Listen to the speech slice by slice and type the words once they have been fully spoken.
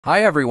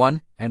Hi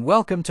everyone, and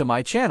welcome to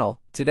my channel.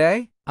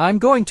 Today, I'm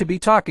going to be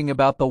talking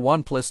about the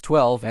OnePlus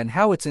 12 and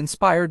how it's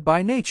inspired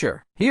by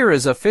nature. Here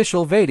is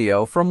official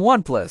video from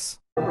OnePlus.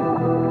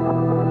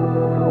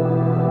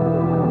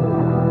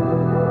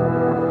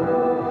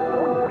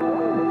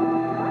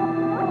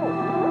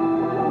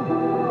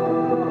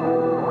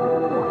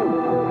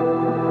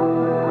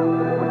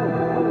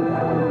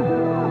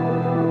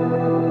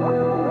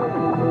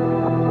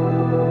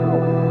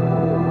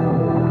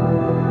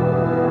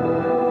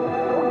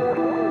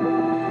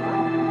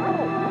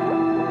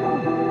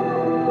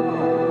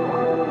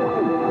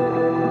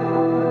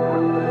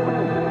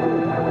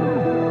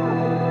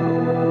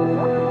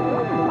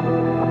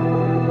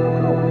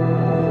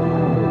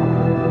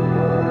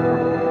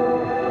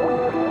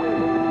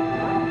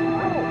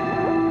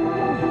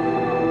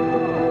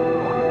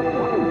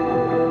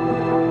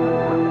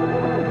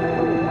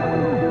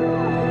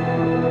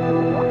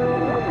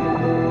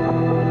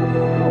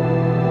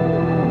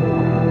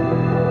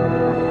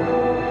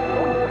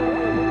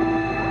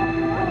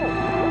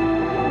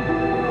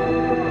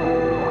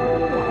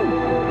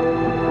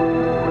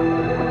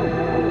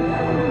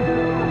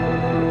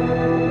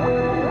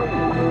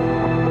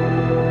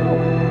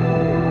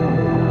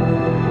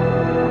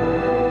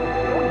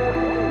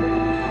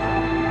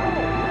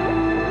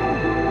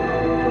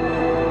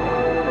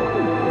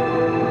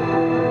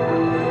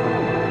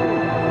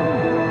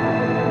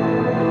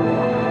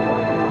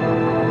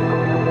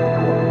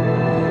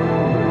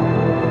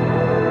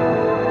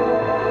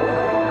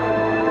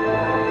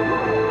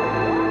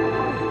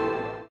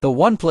 The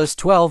OnePlus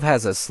 12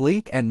 has a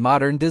sleek and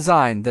modern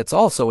design that's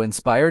also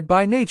inspired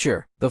by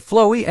nature. The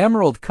Flowy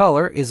Emerald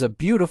color is a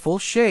beautiful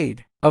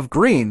shade of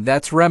green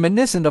that's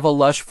reminiscent of a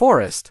lush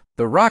forest.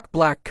 The rock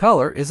black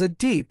color is a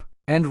deep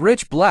and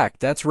rich black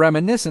that's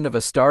reminiscent of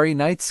a starry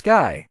night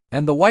sky.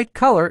 And the white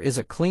color is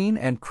a clean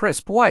and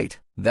crisp white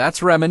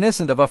that's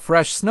reminiscent of a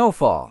fresh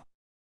snowfall.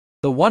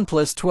 The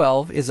OnePlus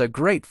 12 is a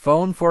great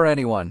phone for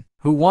anyone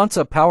who wants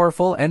a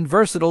powerful and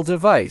versatile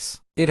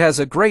device. It has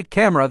a great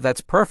camera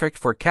that's perfect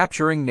for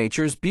capturing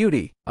nature's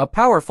beauty, a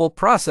powerful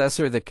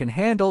processor that can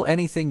handle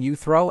anything you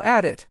throw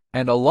at it,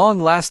 and a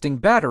long-lasting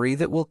battery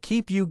that will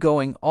keep you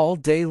going all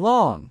day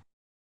long.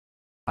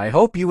 I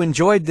hope you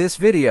enjoyed this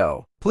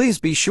video. Please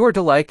be sure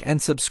to like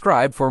and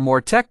subscribe for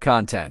more tech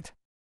content.